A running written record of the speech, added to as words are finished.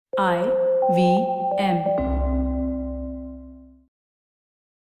IVM.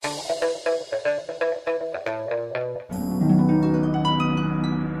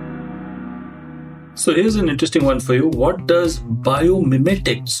 So here's an interesting one for you. What does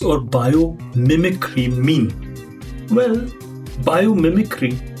biomimetics or biomimicry mean? Well,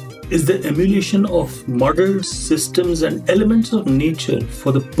 biomimicry is the emulation of models, systems, and elements of nature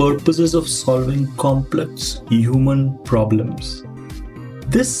for the purposes of solving complex human problems.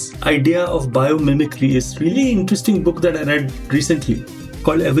 This idea of biomimicry is really interesting book that I read recently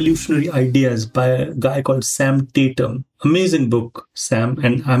called Evolutionary Ideas by a guy called Sam Tatum. Amazing book, Sam,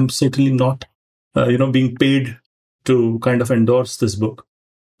 and I'm certainly not being paid to kind of endorse this book.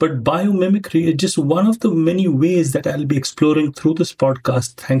 But biomimicry is just one of the many ways that I'll be exploring through this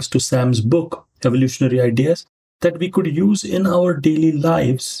podcast, thanks to Sam's book, Evolutionary Ideas, that we could use in our daily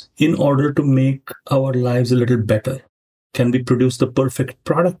lives in order to make our lives a little better. Can we produce the perfect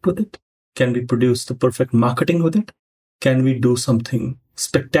product with it? Can we produce the perfect marketing with it? Can we do something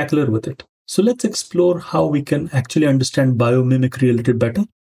spectacular with it? So let's explore how we can actually understand biomimicry a little better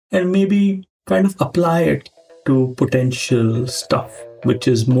and maybe kind of apply it to potential stuff which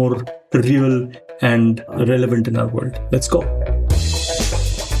is more real and relevant in our world. Let's go.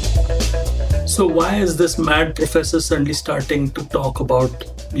 So why is this mad professor suddenly starting to talk about,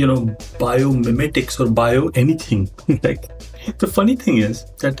 biomimetics or bio anything? Like, the funny thing is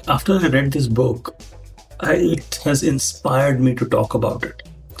that after I read this book, it has inspired me to talk about it.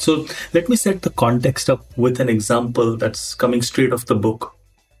 So let me set the context up with an example that's coming straight off the book.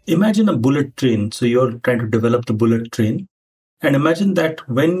 Imagine a bullet train. So you're trying to develop the bullet train. And imagine that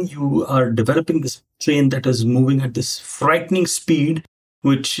when you are developing this train that is moving at this frightening speed,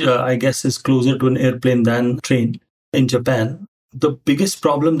 which I guess is closer to an airplane than a train in Japan, the biggest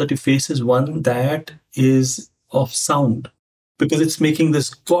problem that you face is one that is of sound, because it's making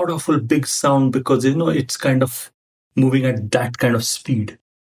this god-awful big sound because, it's kind of moving at that kind of speed.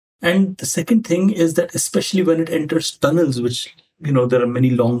 And the second thing is that especially when it enters tunnels, which, there are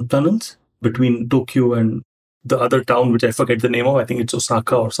many long tunnels between Tokyo and the other town, which I forget the name of. I think it's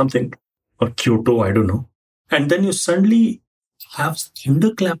Osaka or something, or Kyoto, I don't know. And then you suddenly have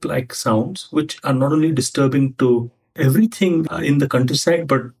thunderclap-like sounds, which are not only disturbing to everything in the countryside,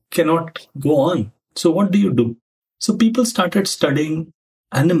 but cannot go on. So what do? So people started studying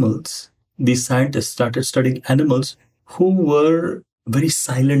animals. These scientists started studying animals who were very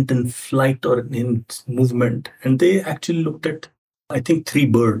silent in flight or in movement. And they actually looked at, I think, 3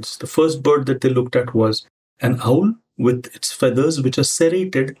 birds. The first bird that they looked at was an owl with its feathers, which are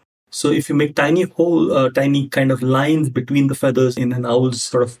serrated. So if you make tiny kind of lines between the feathers in an owl's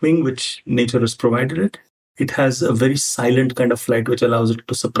sort of wing, which nature has provided it, it has a very silent kind of flight, which allows it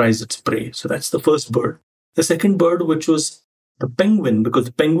to surprise its prey. So that's the first bird. The second bird, which was the penguin, because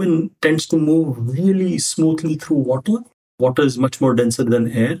the penguin tends to move really smoothly through water. Water is much more denser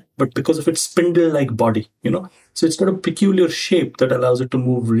than air, but because of its spindle-like body, so it's got a peculiar shape that allows it to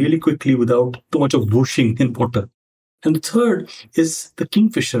move really quickly without too much of whooshing in water. And the third is the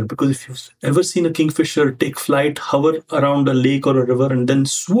kingfisher, because if you've ever seen a kingfisher take flight, hover around a lake or a river, and then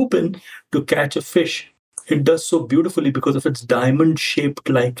swoop in to catch a fish, it does so beautifully because of its diamond-shaped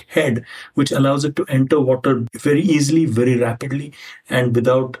like head, which allows it to enter water very easily, very rapidly, and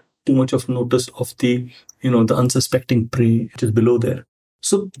without too much of notice of the unsuspecting prey which is below there.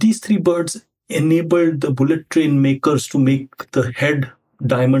 So these 3 birds enabled the bullet train makers to make the head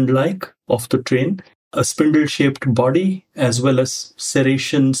diamond-like of the train, a spindle-shaped body, as well as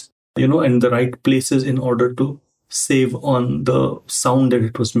serrations, in the right places in order to save on the sound that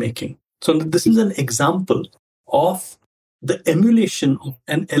it was making. So this is an example of the emulation of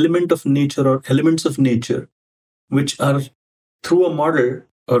an element of nature or elements of nature, which are through a model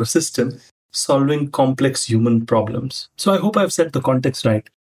or a system solving complex human problems. So I hope I've set the context right,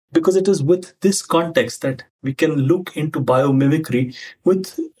 because it is with this context that we can look into biomimicry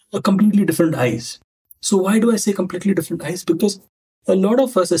with a completely different eyes. So why do I say completely different eyes? Because a lot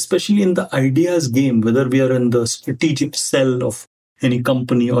of us, especially in the ideas game, whether we are in the strategic cell of any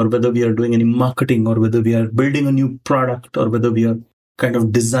company, or whether we are doing any marketing, or whether we are building a new product, or whether we are kind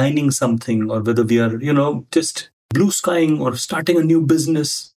of designing something, or whether we are, just blue skying or starting a new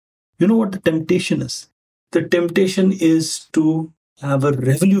business, you know what the temptation is? The temptation is to have a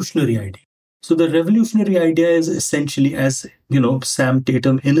revolutionary idea. So the revolutionary idea is essentially, as Sam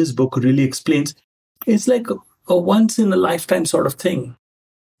Tatum in his book really explains, it's like a once in a lifetime sort of thing.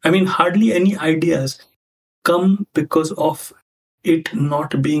 I mean, hardly any ideas come because of it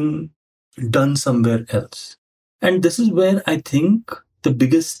not being done somewhere else. And this is where I think the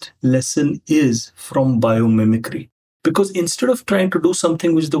biggest lesson is from biomimicry. Because instead of trying to do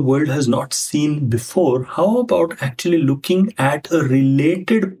something which the world has not seen before, how about actually looking at a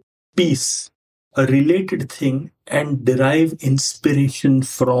related piece, a related thing, and derive inspiration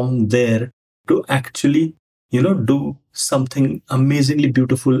from there to actually, do something amazingly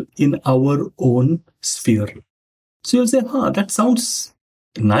beautiful in our own sphere. So you'll say, that sounds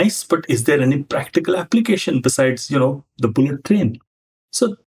nice, but is there any practical application besides, the bullet train?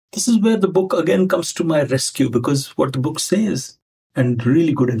 So this is where the book again comes to my rescue, because what the book says, and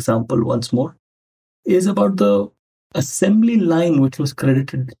really good example once more, is about the assembly line which was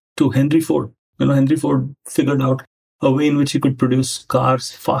credited to Henry Ford. Henry Ford figured out a way in which he could produce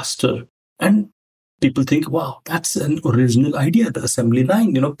cars faster. And people think, wow, that's an original idea, the assembly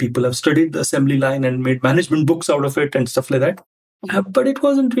line. People have studied the assembly line and made management books out of it and stuff like that. But it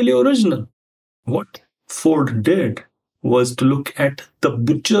wasn't really original. What Ford did was to look at the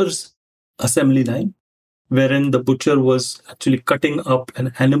butcher's assembly line, wherein the butcher was actually cutting up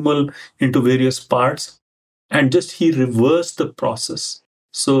an animal into various parts, and just he reversed the process.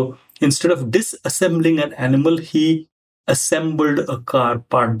 So instead of disassembling an animal, he assembled a car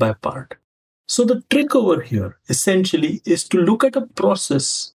part by part. So the trick over here essentially is to look at a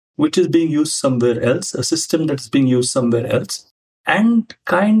process which is being used somewhere else, a system that's being used somewhere else, and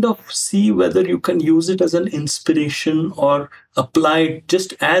kind of see whether you can use it as an inspiration or apply it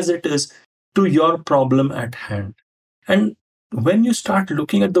just as it is to your problem at hand. And when you start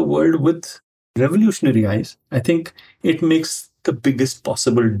looking at the world with revolutionary eyes, I think it makes the biggest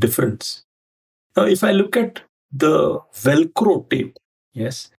possible difference. Now, if I look at the Velcro tape,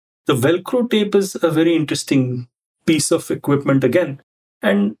 yes, the Velcro tape is a very interesting piece of equipment again.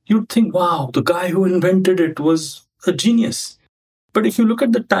 And you'd think, wow, the guy who invented it was a genius. But if you look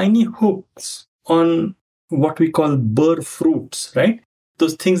at the tiny hooks on what we call burr fruits, right?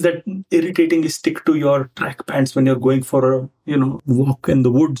 Those things that irritatingly stick to your track pants when you're going for a, walk in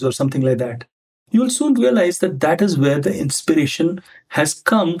the woods or something like that. You'll soon realize that that is where the inspiration has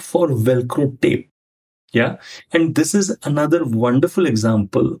come for Velcro tape. Yeah. And this is another wonderful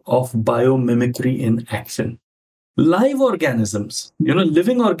example of biomimicry in action. Live organisms,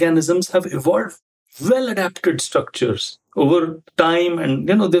 living organisms have evolved well-adapted structures over time, and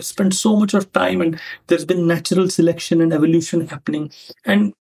they've spent so much of time, and there's been natural selection and evolution happening.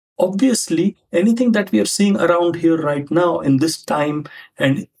 And obviously anything that we are seeing around here right now in this time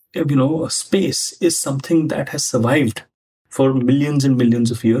and space is something that has survived for millions and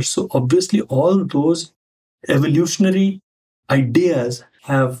millions of years. So obviously all those evolutionary ideas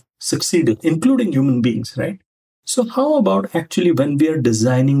have succeeded, including human beings, right? So how about actually when we are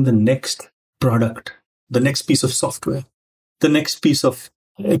designing the next product, the next piece of software, the next piece of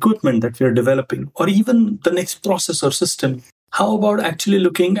equipment that we are developing, or even the next process or system, how about actually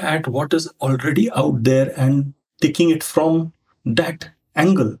looking at what is already out there and taking it from that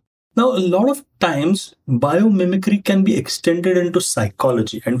angle? Now, a lot of times, biomimicry can be extended into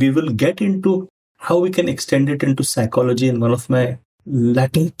psychology, and we will get into how we can extend it into psychology in one of my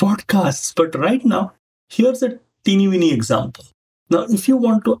latter podcasts. But right now, here's a teeny weeny example. Now, if you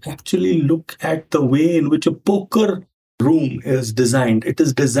want to actually look at the way in which a poker room is designed, it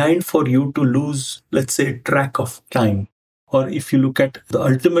is designed for you to lose, let's say, track of time. Or if you look at the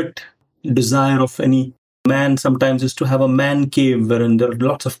ultimate desire of any man sometimes is to have a man cave wherein there are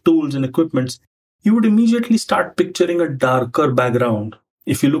lots of tools and equipments, you would immediately start picturing a darker background.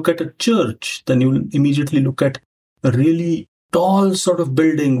 If you look at a church, then you will immediately look at a really tall sort of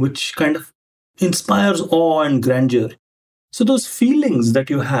building which kind of inspires awe and grandeur. So those feelings that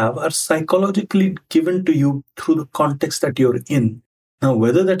you have are psychologically given to you through the context that you're in. Now,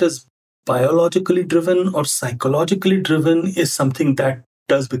 whether that is biologically driven or psychologically driven is something that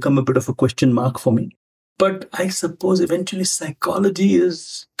does become a bit of a question mark for me. But I suppose eventually psychology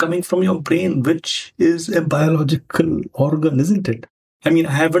is coming from your brain, which is a biological organ, isn't it? I mean,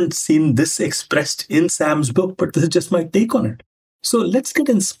 I haven't seen this expressed in Sam's book, but this is just my take on it. So let's get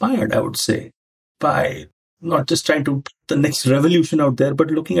inspired, I would say, by not just trying to put the next revolution out there, but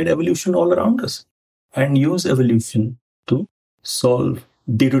looking at evolution all around us and use evolution to solve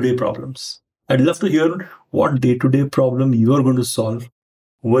day-to-day problems. I'd love to hear what day-to-day problem you're going to solve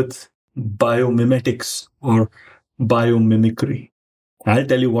with biomimetics or biomimicry. I'll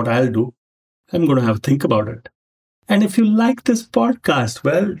tell you what I'll do. I'm going to have a think about it. And if you like this podcast,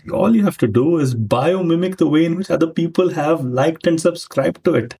 well, all you have to do is biomimic the way in which other people have liked and subscribed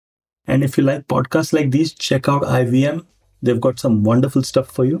to it. And if you like podcasts like these, check out IVM. They've got some wonderful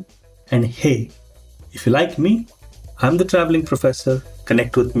stuff for you. And hey, if you like me, I'm the Traveling Professor.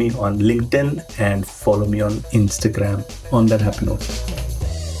 Connect with me on LinkedIn and follow me on Instagram. On that happy note.